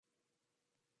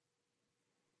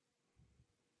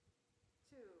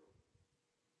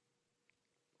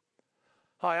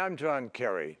Hi, I'm John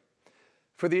Kerry.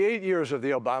 For the 8 years of the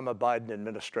Obama-Biden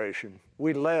administration,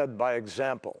 we led by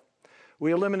example.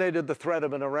 We eliminated the threat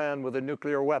of an Iran with a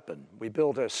nuclear weapon. We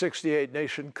built a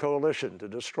 68-nation coalition to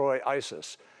destroy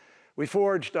ISIS. We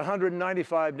forged a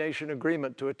 195-nation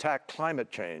agreement to attack climate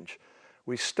change.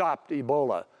 We stopped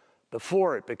Ebola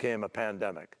before it became a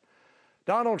pandemic.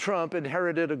 Donald Trump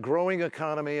inherited a growing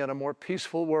economy and a more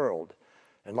peaceful world.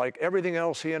 And like everything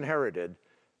else he inherited,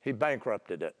 he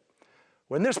bankrupted it.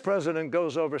 When this president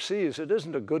goes overseas, it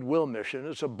isn't a goodwill mission,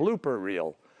 it's a blooper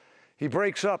reel. He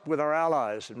breaks up with our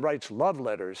allies and writes love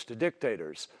letters to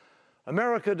dictators.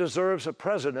 America deserves a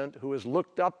president who is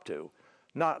looked up to,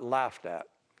 not laughed at.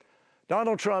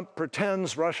 Donald Trump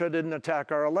pretends Russia didn't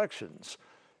attack our elections,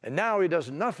 and now he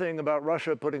does nothing about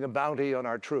Russia putting a bounty on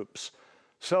our troops.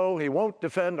 So he won't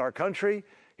defend our country,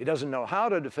 he doesn't know how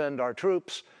to defend our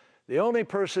troops. The only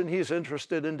person he's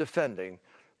interested in defending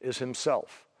is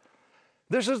himself.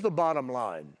 This is the bottom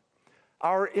line.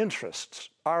 Our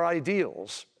interests, our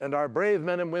ideals, and our brave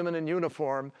men and women in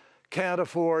uniform can't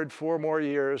afford 4 more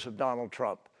years of Donald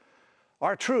Trump.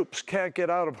 Our troops can't get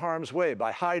out of harm's way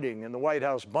by hiding in the White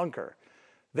House bunker.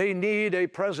 They need a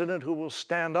president who will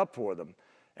stand up for them,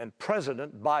 and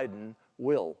President Biden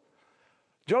will.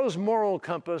 Joe's moral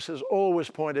compass has always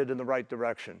pointed in the right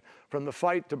direction, from the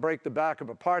fight to break the back of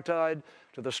apartheid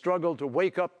to the struggle to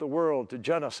wake up the world to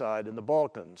genocide in the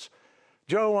Balkans.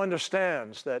 Joe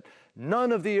understands that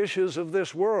none of the issues of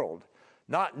this world,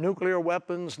 not nuclear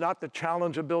weapons, not the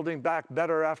challenge of building back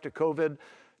better after COVID,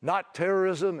 not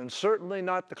terrorism, and certainly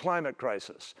not the climate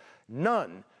crisis,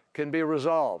 none can be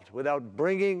resolved without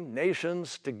bringing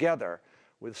nations together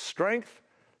with strength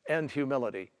and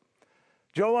humility.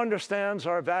 Joe understands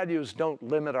our values don't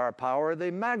limit our power,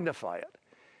 they magnify it.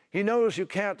 He knows you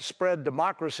can't spread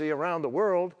democracy around the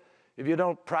world if you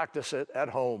don't practice it at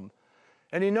home.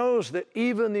 And he knows that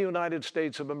even the United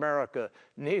States of America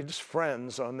needs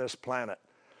friends on this planet.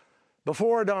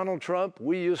 Before Donald Trump,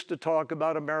 we used to talk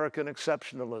about American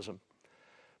exceptionalism.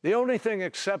 The only thing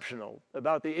exceptional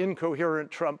about the incoherent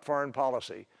Trump foreign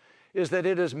policy is that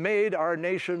it has made our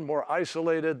nation more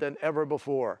isolated than ever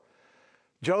before.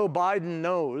 Joe Biden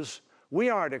knows we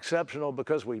aren't exceptional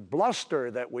because we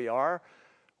bluster that we are.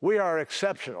 We are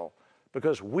exceptional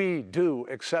because we do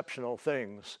exceptional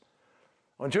things.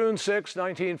 On June 6,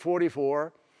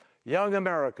 1944, young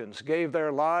Americans gave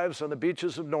their lives on the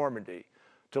beaches of Normandy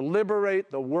to liberate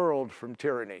the world from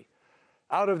tyranny.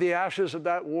 Out of the ashes of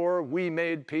that war, we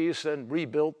made peace and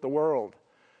rebuilt the world.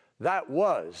 That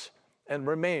was and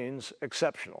remains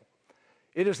exceptional.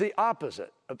 It is the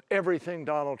opposite of everything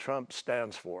Donald Trump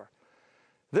stands for.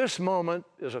 This moment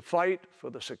is a fight for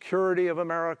the security of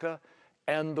America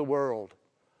and the world.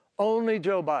 Only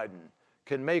Joe Biden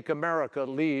can make America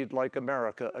lead like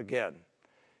America again.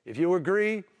 If you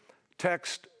agree,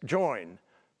 text JOIN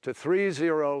to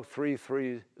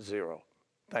 30330.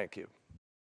 Thank you.